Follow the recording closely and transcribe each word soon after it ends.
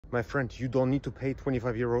My friend, you don't need to pay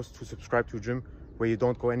 25 euros to subscribe to a gym where you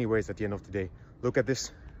don't go anyways at the end of the day. Look at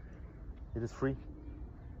this. It is free.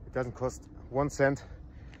 It doesn't cost 1 cent.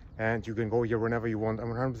 And you can go here whenever you want.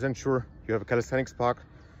 I'm 100% sure you have a calisthenics park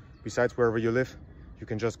besides wherever you live. You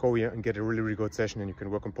can just go here and get a really, really good session, and you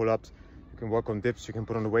can work on pull-ups, you can work on dips, you can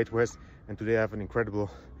put on the weight vest. And today I have an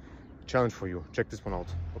incredible challenge for you. Check this one out.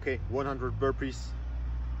 Okay, 100 burpees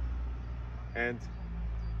and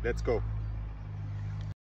let's go.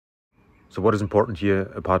 So what is important here,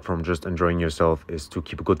 apart from just enjoying yourself, is to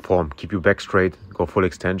keep a good form. Keep your back straight, go full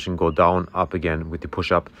extension, go down, up again with the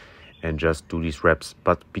push-up, and just do these reps.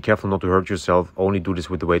 But be careful not to hurt yourself. Only do this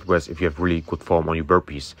with the weight vest if you have really good form on your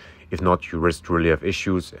burpees. If not, you risk to really have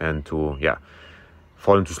issues and to,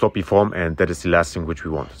 fall into sloppy form, and that is the last thing which we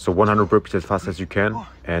want. So 100 burpees as fast as you can,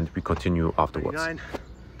 and we continue afterwards. 99.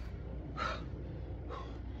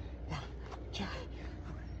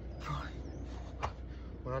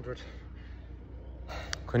 100.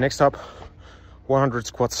 Okay, next up, 100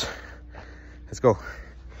 squats. Let's go.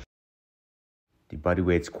 The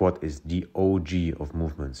bodyweight squat is the OG of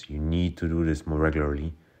movements. You need to do this more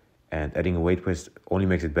regularly. And adding a weight vest only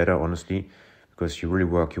makes it better, honestly, because you really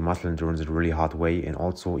work your muscle endurance in a really hard way. And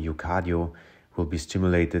also your cardio will be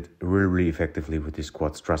stimulated really, really effectively with these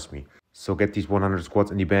squats, trust me. So get these 100 squats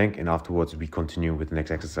in the bank, and afterwards we continue with the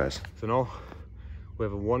next exercise. So now we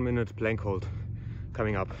have a 1 minute plank hold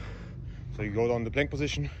coming up. So you go down the plank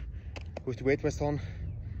position with the weight vest on,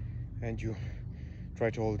 and you try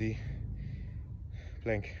to hold the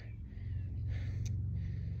plank.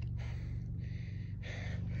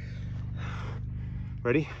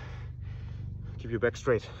 Ready? Keep your back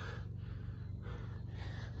straight.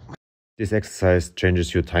 This exercise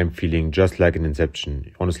changes your time feeling just like an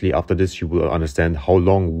Inception. Honestly, after this you will understand how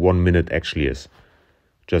long 1 minute actually is.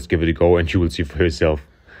 Just give it a go and you will see for yourself.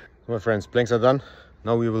 My friends, planks are done.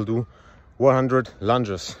 Now we will do 100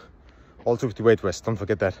 lunges. Also with the weight vest, don't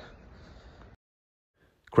forget that.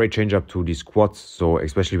 Great change up to the squats, so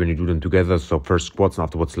especially when you do them together. So first squats and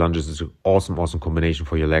afterwards lunges is an awesome combination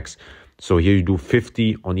for your legs. So here you do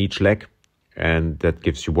 50 on each leg, and that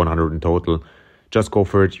gives you 100 in total. Just go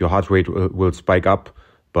for it. Your heart rate will spike up,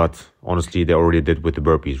 but honestly they already did with the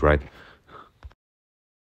burpees, right?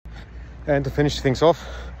 And to finish things off,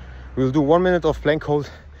 we'll do 1 minute of plank hold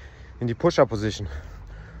in the push-up position.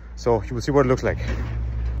 So you will see what it looks like.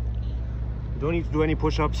 You don't need to do any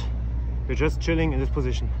push-ups. You're just chilling in this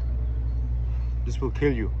position. This will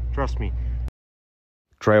kill you, trust me.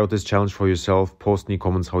 Try out this challenge for yourself, post in the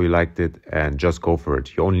comments how you liked it, and just go for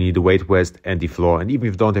it. You only need a weight vest and the floor, and even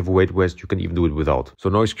if you don't have a weight vest, you can even do it without. So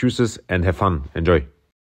no excuses, and have fun. Enjoy.